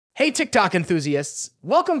Hey TikTok enthusiasts,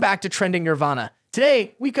 welcome back to Trending Nirvana.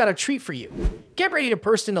 Today, we've got a treat for you. Get ready to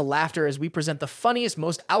burst into laughter as we present the funniest,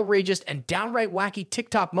 most outrageous, and downright wacky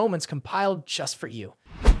TikTok moments compiled just for you.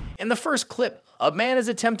 In the first clip, a man is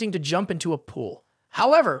attempting to jump into a pool.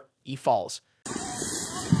 However, he falls.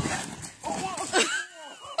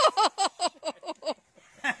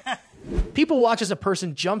 People watch as a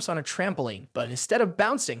person jumps on a trampoline, but instead of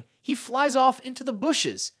bouncing, he flies off into the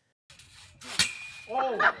bushes.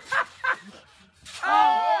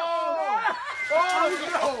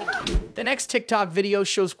 The next TikTok video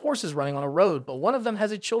shows horses running on a road, but one of them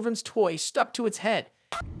has a children's toy stuck to its head.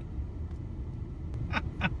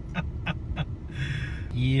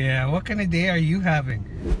 Yeah, what kind of day are you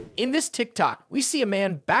having? In this TikTok, we see a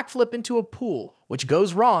man backflip into a pool, which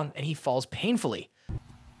goes wrong and he falls painfully.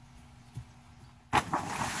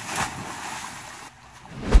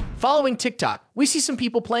 Following TikTok, we see some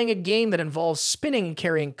people playing a game that involves spinning and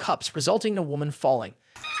carrying cups, resulting in a woman falling.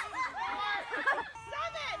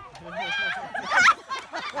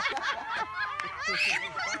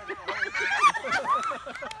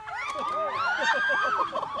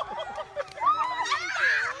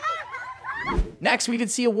 Next, we can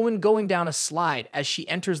see a woman going down a slide. As she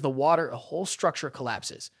enters the water, a whole structure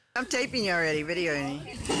collapses. I'm taping you already, videoing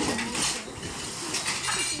you.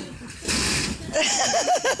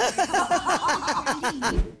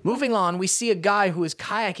 Moving on, we see a guy who is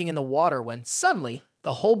kayaking in the water when suddenly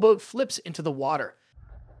the whole boat flips into the water.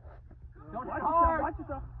 Watch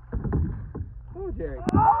yourself. Ooh, Jerry.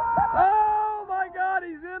 Oh my God,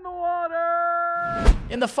 he's in the water!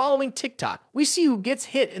 In the following TikTok, we see who gets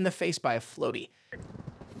hit in the face by a floaty.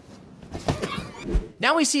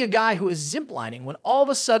 Now we see a guy who is ziplining when all of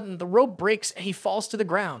a sudden the rope breaks and he falls to the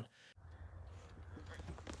ground.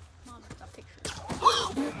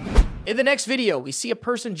 In the next video, we see a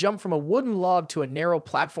person jump from a wooden log to a narrow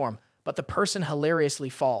platform, but the person hilariously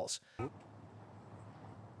falls.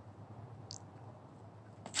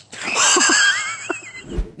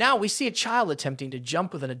 Now we see a child attempting to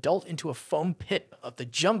jump with an adult into a foam pit, but the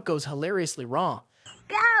jump goes hilariously wrong.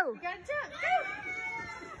 Go! You gotta jump,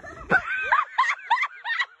 go!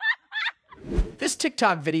 This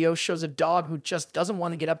TikTok video shows a dog who just doesn't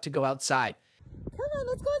want to get up to go outside. Come on,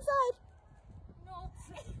 let's go inside. No.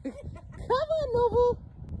 Come on, Noble.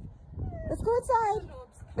 Let's go inside.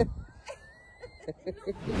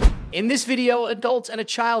 In this video, adults and a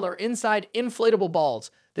child are inside inflatable balls.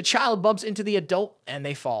 The child bumps into the adult and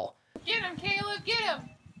they fall. Get him, Caleb, get him!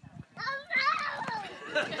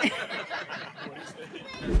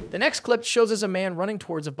 The next clip shows us a man running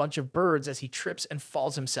towards a bunch of birds as he trips and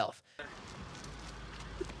falls himself.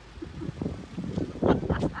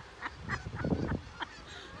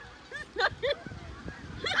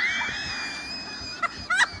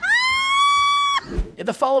 In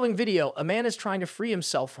the following video, a man is trying to free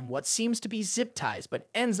himself from what seems to be zip ties, but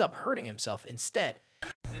ends up hurting himself instead.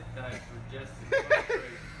 Zip ties were just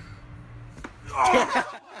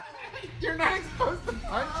You're not supposed to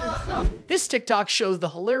punch yourself. This TikTok shows the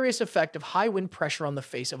hilarious effect of high wind pressure on the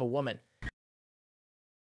face of a woman.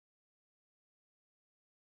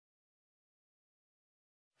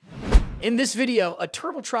 In this video, a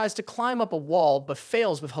turtle tries to climb up a wall, but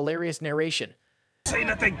fails with hilarious narration. Say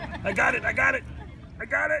nothing. I got it. I got it. I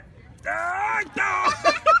got it.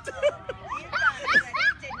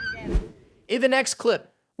 In the next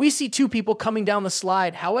clip, we see two people coming down the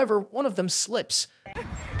slide. However, one of them slips. Go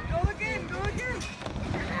again, go again.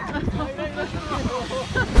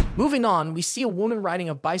 Moving on, we see a woman riding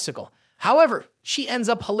a bicycle. However, she ends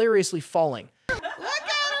up hilariously falling.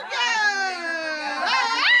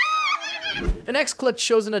 The next clip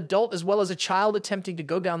shows an adult as well as a child attempting to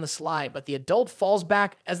go down the slide, but the adult falls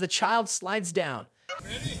back as the child slides down.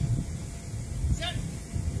 Ready?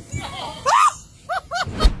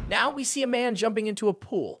 Now we see a man jumping into a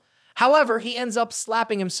pool. However, he ends up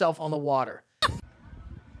slapping himself on the water.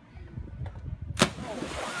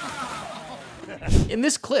 In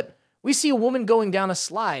this clip, we see a woman going down a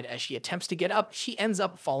slide. As she attempts to get up, she ends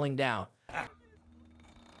up falling down.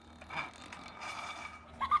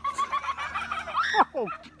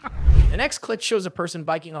 The next clip shows a person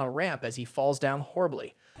biking on a ramp as he falls down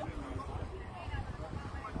horribly.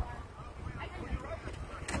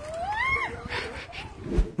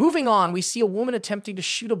 Moving on, we see a woman attempting to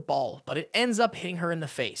shoot a ball, but it ends up hitting her in the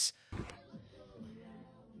face.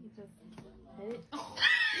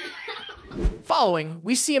 Following,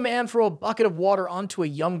 we see a man throw a bucket of water onto a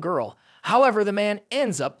young girl. However, the man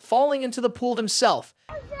ends up falling into the pool himself.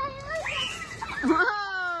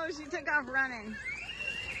 Whoa, she took off running.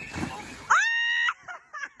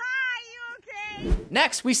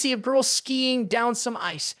 Next, we see a girl skiing down some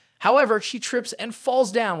ice. However, she trips and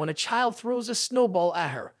falls down when a child throws a snowball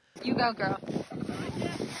at her. You go, girl.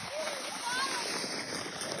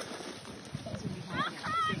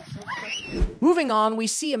 Moving on, we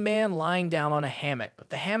see a man lying down on a hammock,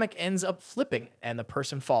 but the hammock ends up flipping and the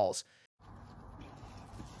person falls.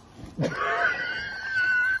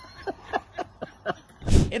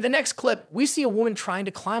 In the next clip, we see a woman trying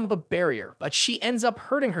to climb up a barrier, but she ends up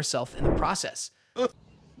hurting herself in the process.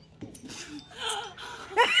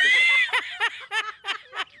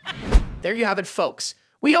 There you have it, folks.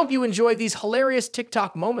 We hope you enjoyed these hilarious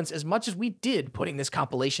TikTok moments as much as we did putting this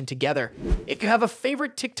compilation together. If you have a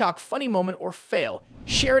favorite TikTok funny moment or fail,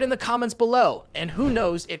 share it in the comments below, and who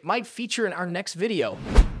knows, it might feature in our next video.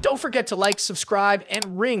 Don't forget to like, subscribe,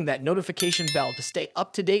 and ring that notification bell to stay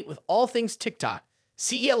up to date with all things TikTok.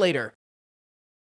 See ya later.